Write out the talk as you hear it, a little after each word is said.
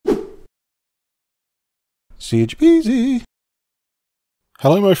CG Peasy!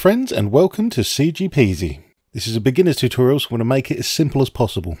 Hello my friends and welcome to CG Peasy. This is a beginner's tutorial, so we're going to make it as simple as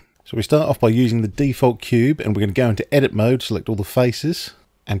possible. So we start off by using the default cube, and we're going to go into edit mode, select all the faces,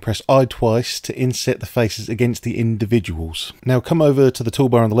 and press I twice to inset the faces against the individuals. Now come over to the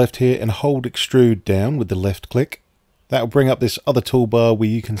toolbar on the left here and hold extrude down with the left click. That will bring up this other toolbar where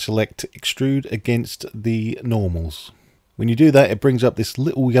you can select extrude against the normals. When you do that, it brings up this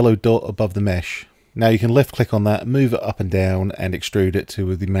little yellow dot above the mesh. Now you can left click on that, move it up and down and extrude it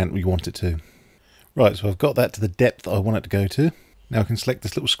to the amount you want it to. Right, so I've got that to the depth I want it to go to. Now I can select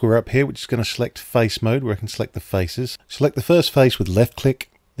this little square up here, which is going to select face mode, where I can select the faces. Select the first face with left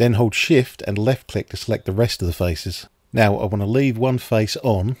click, then hold shift and left click to select the rest of the faces. Now I want to leave one face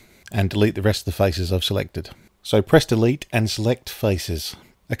on and delete the rest of the faces I've selected. So press delete and select faces.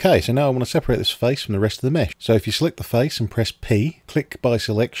 Okay, so now I want to separate this face from the rest of the mesh. So if you select the face and press P, click by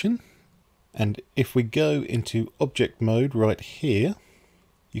selection. And if we go into object mode right here,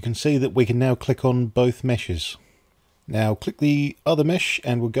 you can see that we can now click on both meshes. Now click the other mesh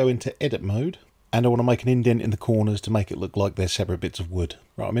and we'll go into edit mode. And I want to make an indent in the corners to make it look like they're separate bits of wood.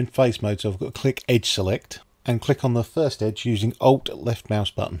 Right, I'm in face mode, so I've got to click edge select and click on the first edge using Alt left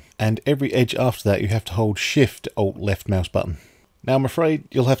mouse button. And every edge after that you have to hold Shift Alt left mouse button. Now I'm afraid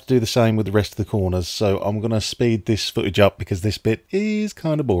you'll have to do the same with the rest of the corners, so I'm going to speed this footage up because this bit is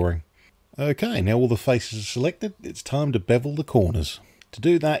kind of boring. Okay, now all the faces are selected, it's time to bevel the corners. To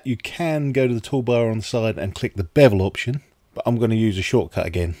do that, you can go to the toolbar on the side and click the bevel option, but I'm going to use a shortcut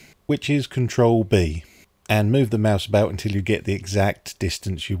again, which is Control B, and move the mouse about until you get the exact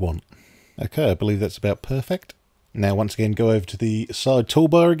distance you want. Okay, I believe that's about perfect. Now once again, go over to the side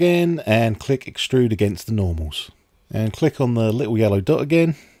toolbar again and click extrude against the normals. And click on the little yellow dot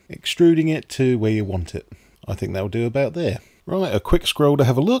again, extruding it to where you want it. I think that'll do about there. Right, a quick scroll to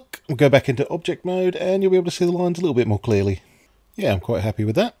have a look. We'll go back into object mode and you'll be able to see the lines a little bit more clearly. Yeah, I'm quite happy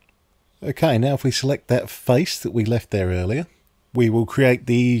with that. Okay, now if we select that face that we left there earlier, we will create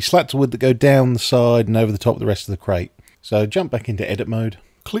the slats of wood that go down the side and over the top of the rest of the crate. So jump back into edit mode,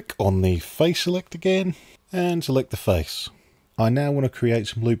 click on the face select again and select the face. I now want to create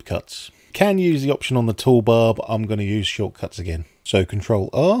some loop cuts. You can use the option on the toolbar, but I'm going to use shortcuts again. So Control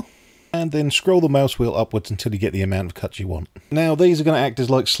R. And then scroll the mouse wheel upwards until you get the amount of cuts you want. Now these are going to act as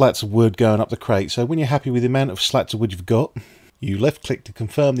like slats of wood going up the crate, so when you're happy with the amount of slats of wood you've got, you left click to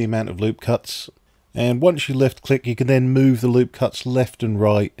confirm the amount of loop cuts, and once you left click you can then move the loop cuts left and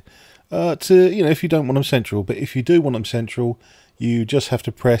right to, if you don't want them central, but if you do want them central you just have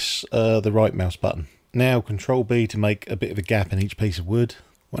to press the right mouse button. Now Control B to make a bit of a gap in each piece of wood.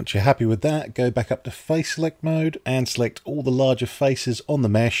 Once you're happy with that, go back up to face select mode and select all the larger faces on the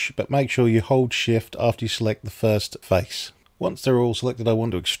mesh, but make sure you hold shift after you select the first face. Once they're all selected, I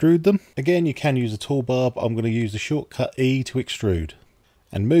want to extrude them. Again, you can use the toolbar, but I'm going to use the shortcut E to extrude.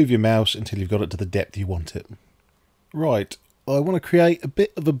 And move your mouse until you've got it to the depth you want it. Right, I want to create a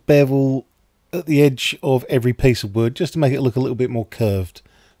bit of a bevel at the edge of every piece of wood, just to make it look a little bit more curved.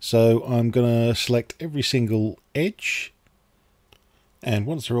 So I'm going to select every single edge. And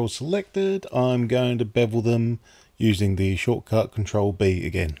once they're all selected, I'm going to bevel them using the shortcut Control B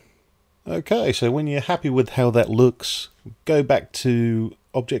again. Okay, so when you're happy with how that looks, go back to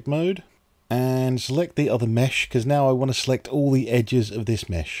object mode and select the other mesh, because now I want to select all the edges of this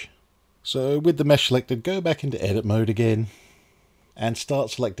mesh. So with the mesh selected, go back into edit mode again and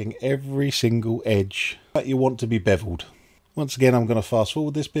start selecting every single edge that you want to be beveled. Once again, I'm going to fast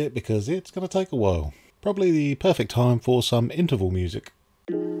forward this bit because it's going to take a while. Probably the perfect time for some interval music.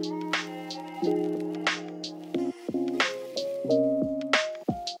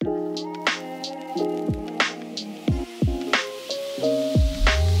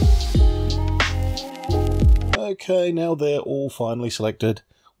 Okay, now they're all finally selected.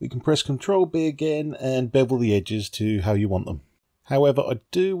 We can press Control B again and bevel the edges to how you want them. However, I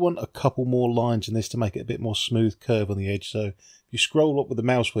do want a couple more lines in this to make it a bit more smooth curve on the edge. So if you scroll up with the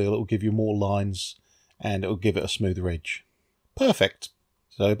mouse wheel, it will give you more lines and it will give it a smoother edge. Perfect.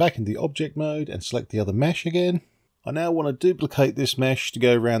 So back in the object mode and select the other mesh again. I now want to duplicate this mesh to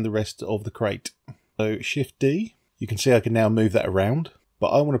go around the rest of the crate. So Shift D, you can see I can now move that around, but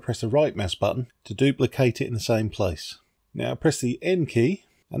I want to press the right mouse button to duplicate it in the same place. Now press the N key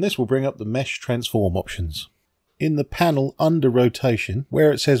and this will bring up the mesh transform options. In the panel under rotation,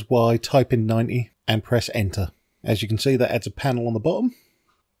 where it says Y, type in 90 and press enter. As you can see, that adds a panel on the bottom.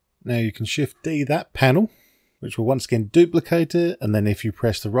 Now you can Shift D that panel, which will once again duplicate it, and then if you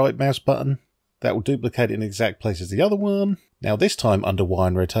press the right mouse button, that will duplicate it in the exact place as the other one. Now this time under Y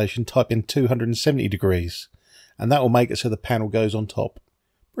and rotation, type in 270 degrees, and that will make it so the panel goes on top.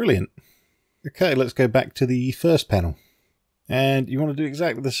 Brilliant. Okay, let's go back to the first panel. And you want to do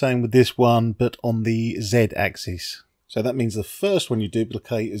exactly the same with this one, but on the Z axis. So that means the first one you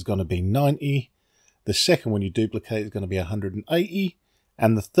duplicate is going to be 90, the second one you duplicate is going to be 180,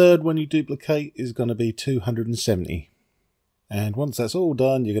 and the third one you duplicate is going to be 270. And once that's all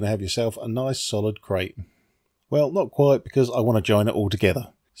done, you're going to have yourself a nice solid crate. Well, not quite, because I want to join it all together.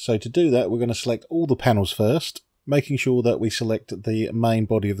 So to do that, we're going to select all the panels first, making sure that we select the main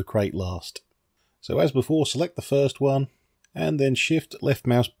body of the crate last. So as before, select the first one, and then shift left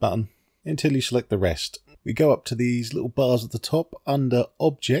mouse button until you select the rest. We go up to these little bars at the top under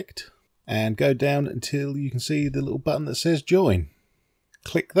Object, and go down until you can see the little button that says Join.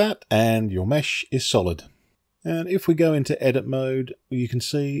 Click that, and your mesh is solid. And if we go into edit mode, you can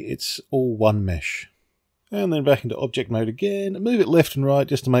see it's all one mesh. And then back into object mode again, move it left and right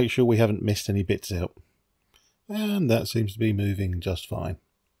just to make sure we haven't missed any bits out. And that seems to be moving just fine.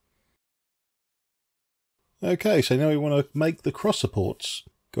 Okay, so now we want to make the cross supports.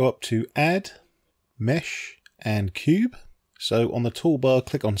 Go up to Add, Mesh and Cube. So on the toolbar,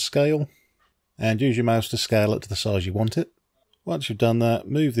 click on Scale and use your mouse to scale it to the size you want it. Once you've done that,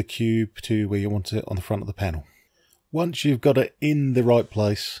 move the cube to where you want it on the front of the panel. Once you've got it in the right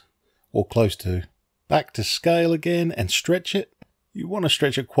place, or close to, back to scale again and stretch it. You want to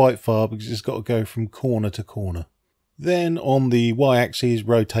stretch it quite far because it's got to go from corner to corner. Then on the y-axis,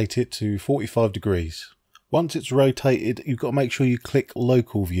 rotate it to 45 degrees. Once it's rotated, you've got to make sure you click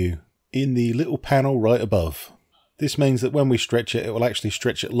Local View in the little panel right above. This means that when we stretch it, it will actually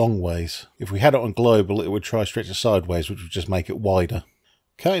stretch it long ways. If we had it on global, it would try stretch it sideways, which would just make it wider.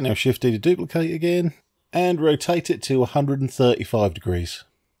 Okay, now Shift D to duplicate again, and rotate it to 135 degrees.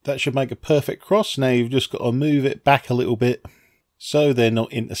 That should make a perfect cross. Now you've just got to move it back a little bit so they're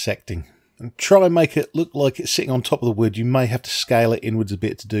not intersecting. And try and make it look like it's sitting on top of the wood. You may have to scale it inwards a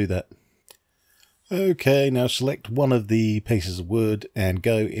bit to do that. Okay, now select one of the pieces of wood and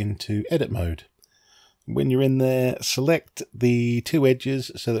go into edit mode. When you're in there, select the two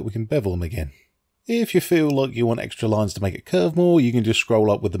edges so that we can bevel them again. If you feel like you want extra lines to make it curve more, you can just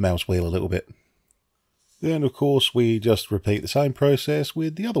scroll up with the mouse wheel a little bit. Then, of course, we just repeat the same process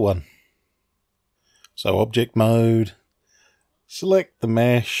with the other one. So, object mode, select the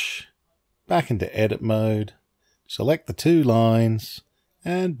mesh, back into edit mode, select the two lines,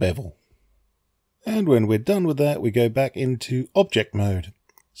 and bevel. And when we're done with that, we go back into object mode.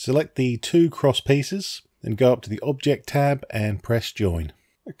 Select the two cross pieces, then go up to the Object tab and press Join.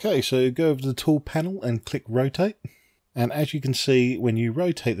 Okay, so go over to the Tool panel and click Rotate. And as you can see, when you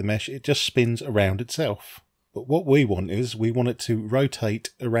rotate the mesh, it just spins around itself. But what we want is, we want it to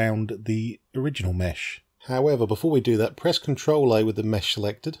rotate around the original mesh. However, before we do that, press Ctrl A with the mesh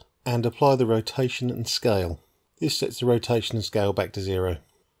selected, and apply the rotation and scale. This sets the rotation and scale back to 0.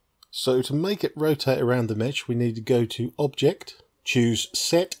 So to make it rotate around the mesh, we need to go to Object, choose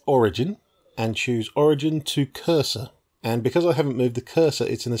Set Origin, and choose Origin to Cursor. And because I haven't moved the cursor,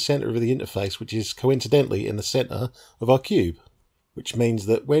 it's in the center of the interface, which is coincidentally in the center of our cube. Which means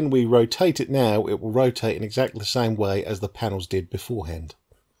that when we rotate it now, it will rotate in exactly the same way as the panels did beforehand.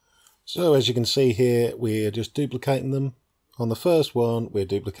 So as you can see here, we're just duplicating them. On the first one, we're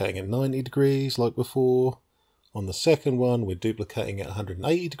duplicating at 90 degrees like before. On the second one, we're duplicating at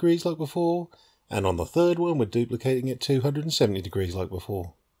 180 degrees like before. And on the third one, we're duplicating at 270 degrees like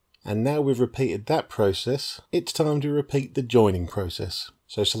before. And now we've repeated that process, it's time to repeat the joining process.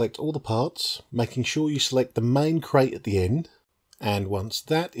 So select all the parts, making sure you select the main crate at the end. And once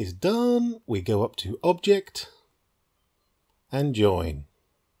that is done, we go up to Object and Join.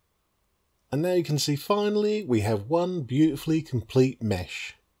 And now you can see finally we have one beautifully complete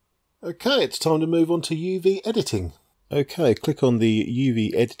mesh. Okay, it's time to move on to UV editing. Okay, click on the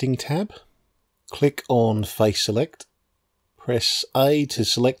UV editing tab, click on Face Select. Press A to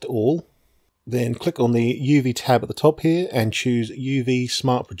select all, then click on the UV tab at the top here and choose UV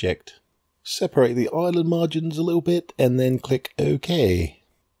Smart Project. Separate the island margins a little bit and then click OK.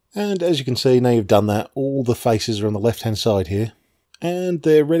 And as you can see, now you've done that, all the faces are on the left hand side here and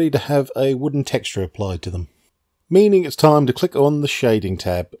they're ready to have a wooden texture applied to them. Meaning it's time to click on the Shading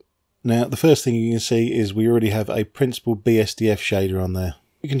tab. Now the first thing you can see is we already have a Principled BSDF shader on there.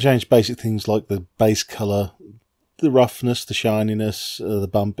 You can change basic things like the base colour, the roughness, the shininess, the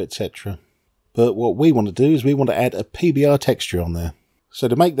bump, etc. But what we want to do is we want to add a PBR texture on there. So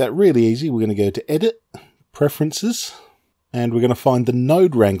to make that really easy, we're going to go to Edit, Preferences, and we're going to find the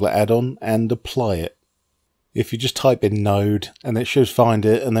Node Wrangler add-on and apply it. If you just type in Node, and it should find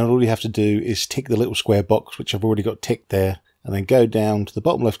it, and then all you have to do is tick the little square box, which I've already got ticked there, and then go down to the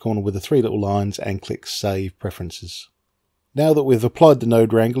bottom left corner with the three little lines and click Save Preferences. Now that we've applied the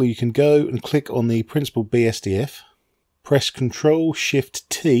node wrangler, you can go and click on the Principled BSDF, press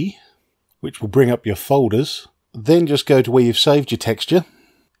Ctrl-Shift-T, which will bring up your folders. Then just go to where you've saved your texture,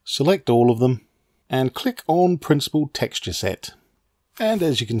 select all of them, and click on Principled Texture Set. And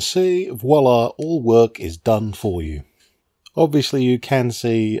as you can see, voila, all work is done for you. Obviously you can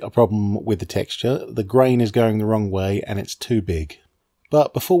see a problem with the texture. The grain is going the wrong way and it's too big.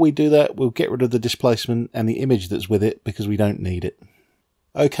 But before we do that, we'll get rid of the displacement and the image that's with it because we don't need it.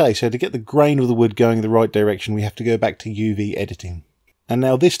 Okay, so to get the grain of the wood going in the right direction, we have to go back to UV editing. And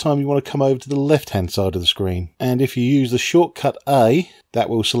now this time you want to come over to the left-hand side of the screen. And if you use the shortcut A, that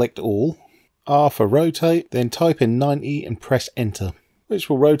will select all. R for rotate, then type in 90 and press enter, which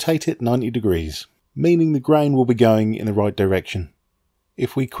will rotate it 90 degrees, meaning the grain will be going in the right direction.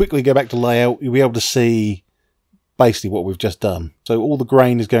 If we quickly go back to layout, you'll be able to see basically what we've just done. So all the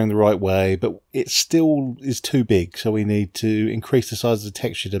grain is going the right way, but it still is too big, so we need to increase the size of the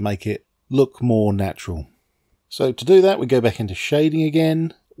texture to make it look more natural. So to do that, we go back into shading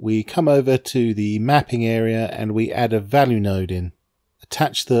again, we come over to the mapping area and we add a value node in.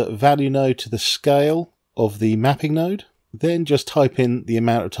 Attach the value node to the scale of the mapping node, then just type in the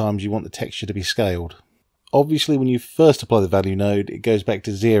amount of times you want the texture to be scaled. Obviously, when you first apply the value node, it goes back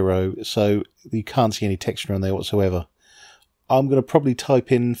to 0, so you can't see any texture on there whatsoever. I'm going to probably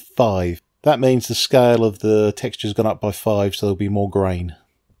type in 5. That means the scale of the texture has gone up by 5, so there'll be more grain.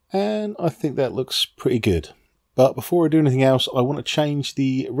 And I think that looks pretty good. But before I do anything else, I want to change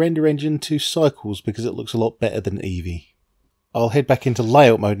the render engine to Cycles because it looks a lot better than Eevee. I'll head back into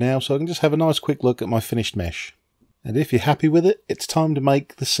layout mode now so I can just have a nice quick look at my finished mesh. And if you're happy with it, it's time to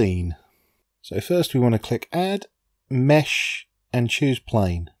make the scene. So first we want to click Add, Mesh, and choose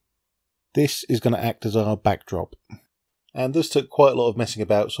Plane. This is going to act as our backdrop. And this took quite a lot of messing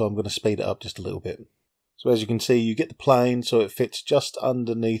about, so I'm going to speed it up just a little bit. So as you can see, you get the plane so it fits just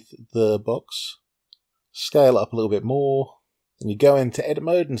underneath the box. Scale it up a little bit more. Then you go into edit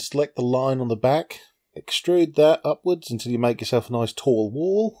mode and select the line on the back. Extrude that upwards until you make yourself a nice tall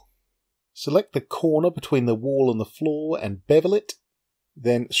wall. Select the corner between the wall and the floor and bevel it.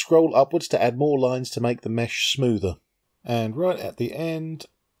 Then scroll upwards to add more lines to make the mesh smoother. And right at the end,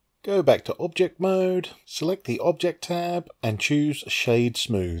 go back to object mode, select the object tab and choose Shade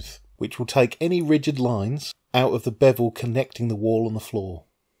Smooth, which will take any rigid lines out of the bevel connecting the wall and the floor.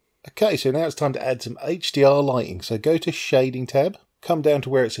 Okay, so now it's time to add some HDR lighting. So go to Shading tab, come down to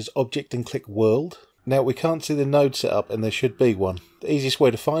where it says Object and click World. Now we can't see the node set up and there should be one. The easiest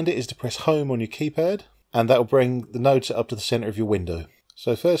way to find it is to press Home on your keypad and that will bring the node set up to the center of your window.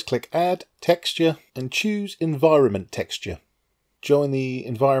 So first click Add, Texture and choose Environment Texture. Join the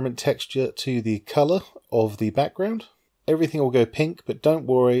environment texture to the color of the background. Everything will go pink, but don't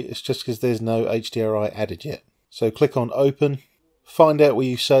worry, it's just because there's no HDRI added yet. So click on Open, find out where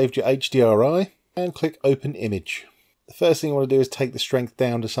you saved your HDRI and click Open Image. The first thing you want to do is take the strength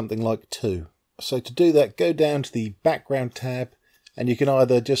down to something like 2. So to do that, go down to the Background tab and you can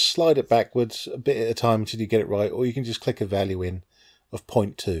either just slide it backwards a bit at a time until you get it right, or you can just click a value in of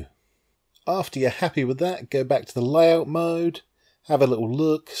 0.2. After you're happy with that, go back to the layout mode, have a little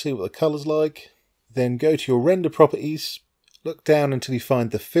look, see what the colour's like, then go to your render properties, look down until you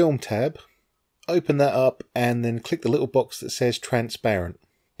find the film tab, open that up and then click the little box that says transparent.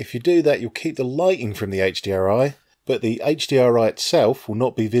 If you do that, you'll keep the lighting from the HDRI, but the HDRI itself will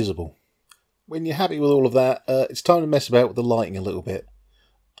not be visible. When you're happy with all of that, it's time to mess about with the lighting a little bit.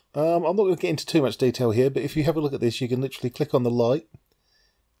 I'm not going to get into too much detail here, but if you have a look at this, you can literally click on the light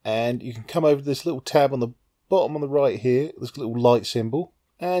and you can come over to this little tab on the bottom on the right here, this little light symbol,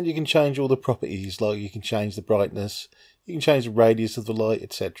 and you can change all the properties, like you can change the brightness, you can change the radius of the light,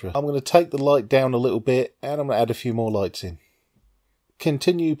 etc. I'm going to take the light down a little bit and I'm going to add a few more lights in.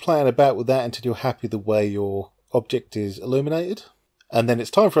 Continue playing about with that until you're happy the way your object is illuminated. And then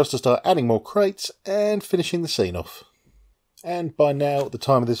it's time for us to start adding more crates and finishing the scene off. And by now, at the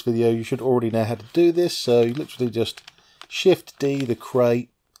time of this video, you should already know how to do this. So you literally just Shift D the crate,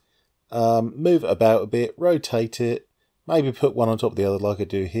 move it about a bit, rotate it, maybe put one on top of the other like I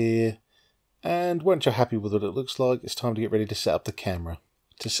do here. And once you're happy with what it looks like, it's time to get ready to set up the camera.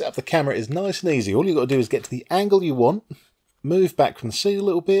 To set up the camera is nice and easy. All you've got to do is get to the angle you want, move back from the scene a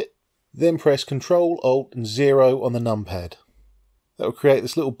little bit, then press Ctrl, Alt and 0 on the numpad. That will create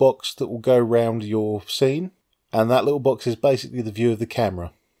this little box that will go around your scene, and that little box is basically the view of the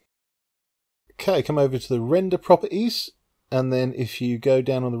camera. Okay, come over to the render properties, and then if you go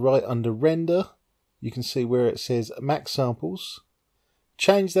down on the right under render, you can see where it says max samples.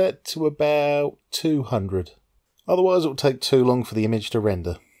 Change that to about 200, otherwise it will take too long for the image to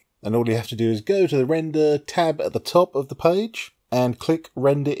render. And all you have to do is go to the render tab at the top of the page and click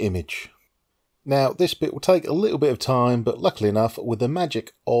render image. Now this bit will take a little bit of time, but luckily enough, with the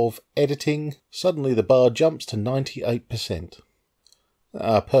magic of editing, suddenly the bar jumps to 98%.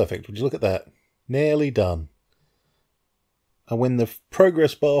 Ah, perfect. Would you look at that? Nearly done. And when the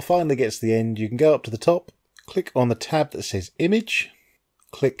progress bar finally gets to the end, you can go up to the top, click on the tab that says image,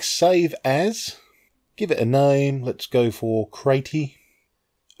 click save as, give it a name, let's go for Cratey,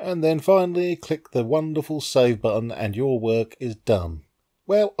 and then finally click the wonderful save button and your work is done.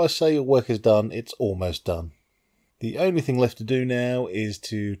 Well, I say your work is done, it's almost done. The only thing left to do now is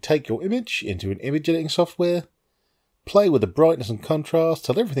to take your image into an image editing software, play with the brightness and contrast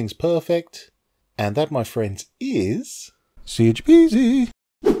till everything's perfect, and that, my friends, is CG Peasy.